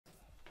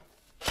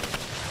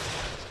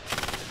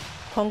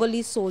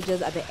Congolese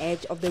soldiers at the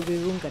edge of the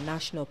Virunga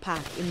National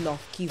Park in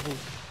North Kivu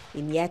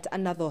in yet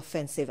another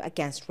offensive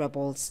against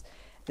rebels.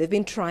 They've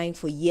been trying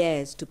for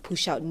years to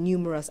push out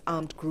numerous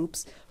armed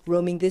groups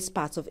roaming these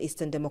parts of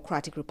Eastern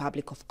Democratic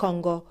Republic of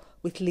Congo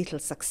with little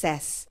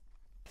success.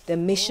 Their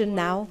mission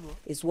now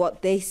is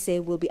what they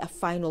say will be a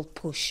final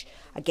push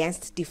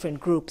against different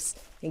groups,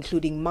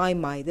 including Mai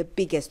Mai, the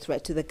biggest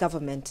threat to the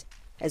government,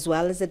 as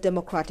well as the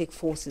Democratic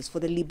Forces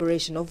for the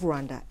Liberation of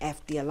Rwanda,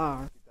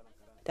 FDLR.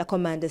 The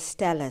commanders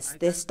tell us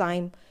this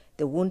time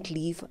they won't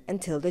leave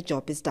until the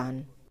job is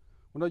done.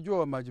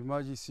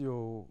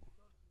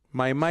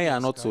 Mai Mai are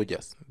not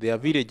soldiers. They are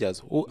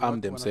villagers who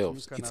arm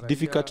themselves. It's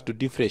difficult to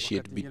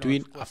differentiate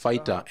between a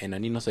fighter and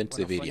an innocent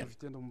civilian.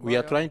 We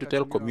are trying to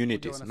tell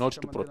communities not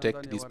to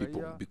protect these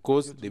people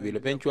because they will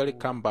eventually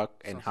come back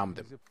and harm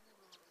them.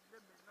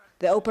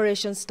 The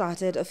operation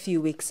started a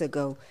few weeks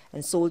ago,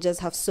 and soldiers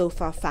have so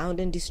far found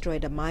and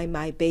destroyed a Mai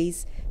Mai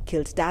base,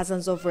 killed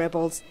dozens of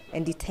rebels,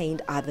 and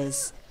detained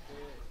others.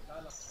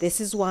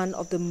 This is one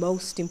of the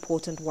most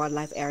important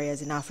wildlife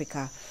areas in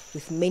Africa,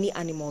 with many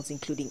animals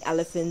including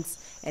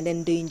elephants and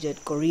endangered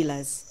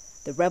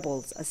gorillas. The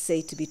rebels are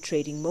said to be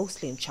trading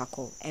mostly in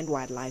charcoal and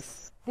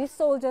wildlife. These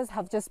soldiers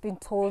have just been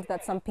told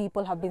that some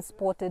people have been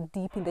spotted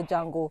deep in the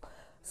jungle,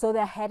 so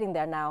they're heading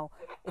there now.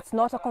 It's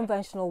not a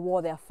conventional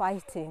war they're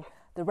fighting.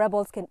 The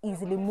rebels can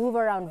easily move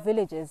around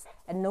villages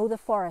and know the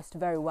forest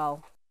very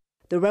well.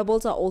 The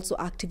rebels are also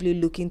actively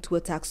looking to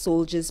attack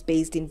soldiers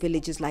based in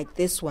villages like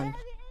this one,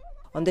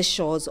 on the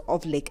shores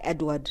of Lake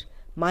Edward.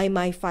 Mai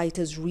Mai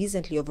fighters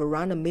recently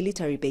overran a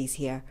military base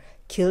here,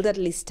 killed at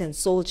least 10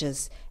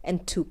 soldiers,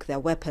 and took their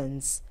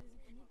weapons.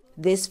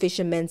 These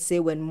fishermen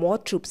say when more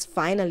troops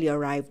finally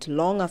arrived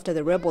long after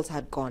the rebels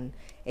had gone,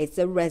 it's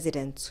the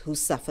residents who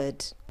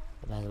suffered.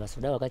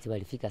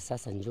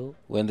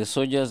 When the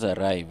soldiers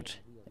arrived,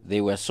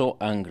 they were so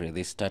angry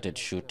they started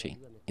shooting.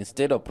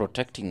 Instead of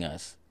protecting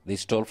us, they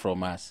stole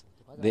from us.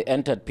 They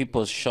entered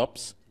people's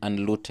shops and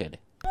looted.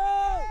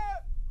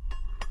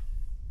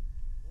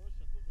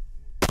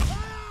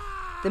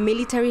 The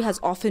military has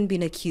often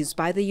been accused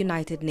by the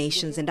United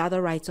Nations and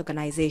other rights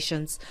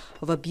organizations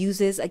of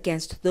abuses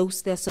against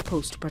those they're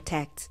supposed to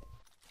protect.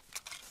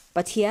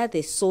 But here,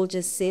 the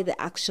soldiers say the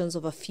actions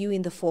of a few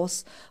in the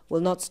force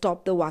will not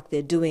stop the work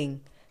they're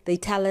doing. They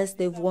tell us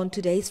they've won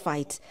today's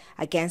fight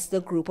against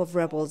the group of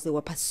rebels they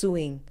were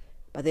pursuing,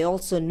 but they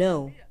also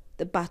know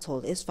the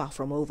battle is far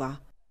from over.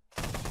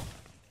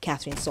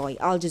 Catherine Soy,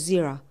 Al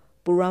Jazeera,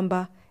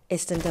 Buramba,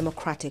 Eastern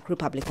Democratic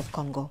Republic of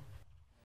Congo.